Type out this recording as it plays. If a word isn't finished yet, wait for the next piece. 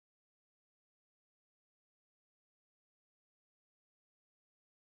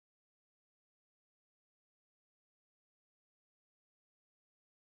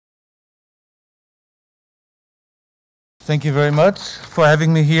Thank you very much for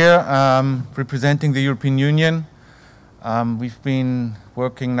having me here, representing the European Union. We've been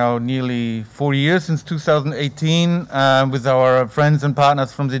working now nearly 4 years, since 2018, with our friends and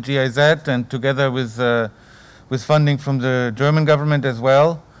partners from the GIZ and together with funding from the German government as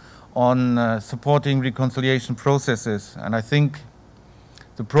well on supporting reconciliation processes. And I think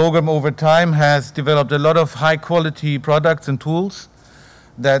the program over time has developed a lot of high-quality products and tools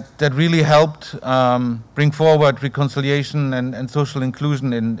that really helped bring forward reconciliation and social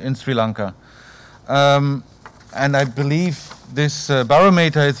inclusion in Sri Lanka. And I believe this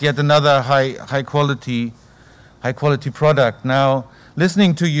Barometer is yet another high quality product. Now,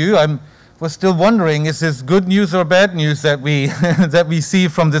 listening to you, I was still wondering, is this good news or bad news that we that we see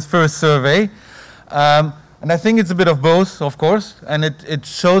from this first survey? And I think it's a bit of both, of course, and it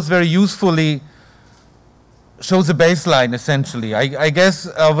shows very usefully, shows a baseline, essentially. I guess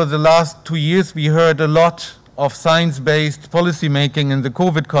over the last 2 years we heard a lot of science-based policy making in the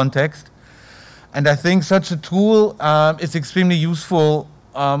COVID context, and I think such a tool is extremely useful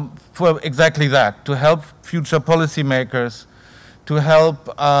for exactly that, to help future policymakers, to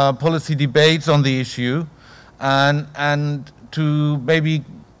help policy debates on the issue, and to maybe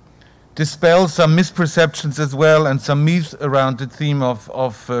dispel some misperceptions as well and some myths around the theme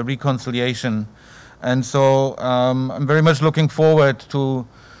of reconciliation. And so I'm very much looking forward to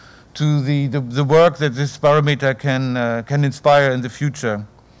the work that this Barometer can inspire in the future.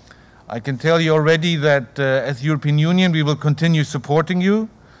 I can tell you already that as European Union we will continue supporting you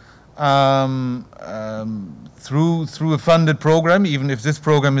through a funded program. Even if this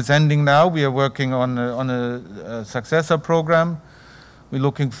program is ending now, we are working on a successor program. We're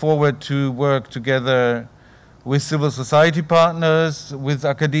looking forward to work together with civil society partners, with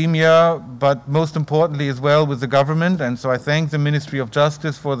academia, but most importantly as well with the government. And so I thank the Ministry of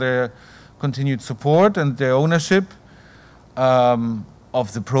Justice for their continued support and their ownership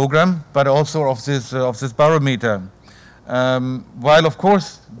of the program, but also of this Barometer. While of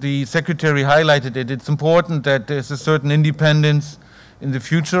course the Secretary highlighted it, it's important that there's a certain independence in the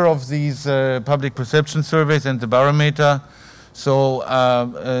future of these public perception surveys and the Barometer. So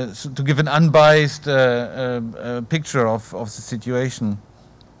to give an unbiased picture of the situation.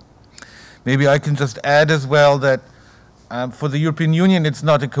 Maybe I can just add as well that for the European Union it's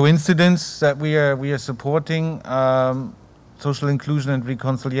not a coincidence that we are supporting social inclusion and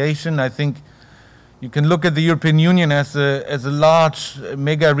reconciliation. I think you can look at the European Union as a large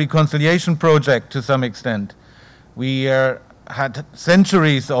mega reconciliation project to some extent. We had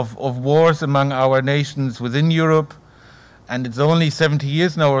centuries of wars among our nations within Europe. And it's only 70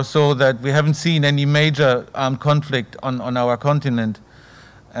 years now or so that we haven't seen any major armed conflict on our continent.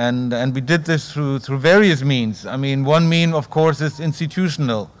 And we did this through various means. I mean, one mean, of course, is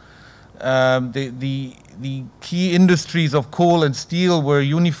institutional. The key industries of coal and steel were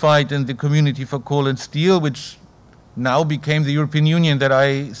unified in the Community for Coal and Steel, which now became the European Union that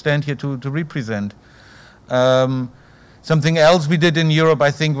I stand here to represent. Something else we did in Europe,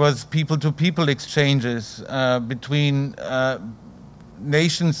 I think, was people-to-people exchanges between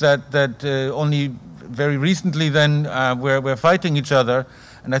nations that only very recently then were fighting each other,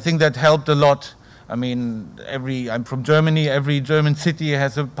 and I think that helped a lot. I mean, I'm from Germany, every German city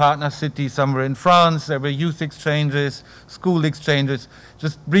has a partner city somewhere in France. There were youth exchanges, school exchanges.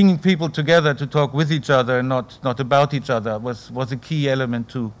 Just bringing people together to talk with each other and not about each other was a key element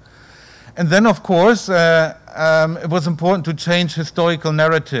too. And then, of course, it was important to change historical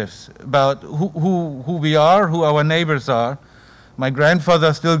narratives about who we are, who our neighbors are. My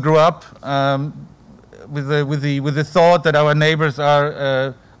grandfather still grew up with the thought that our neighbors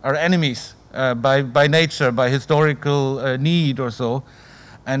are enemies by nature, by historical need or so,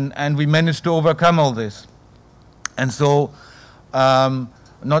 and we managed to overcome all this. And so,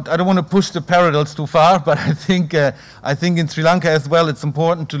 I don't want to push the parallels too far, but I think in Sri Lanka as well, it's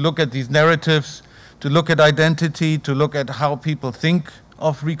important to look at these narratives, to look at identity, to look at how people think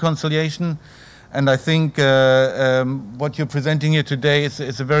of reconciliation. And I think what you're presenting here today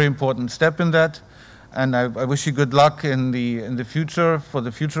is a very important step in that. And I wish you good luck in the future, for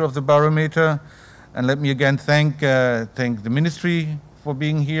the future of the Barometer. And let me again thank the Ministry for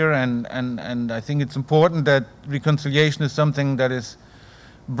being here. And I think it's important that reconciliation is something that is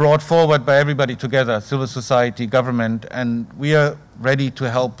brought forward by everybody together, civil society, government, and we are ready to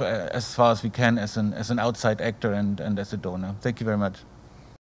help as far as we can as an outside actor and as a donor. Thank you very much.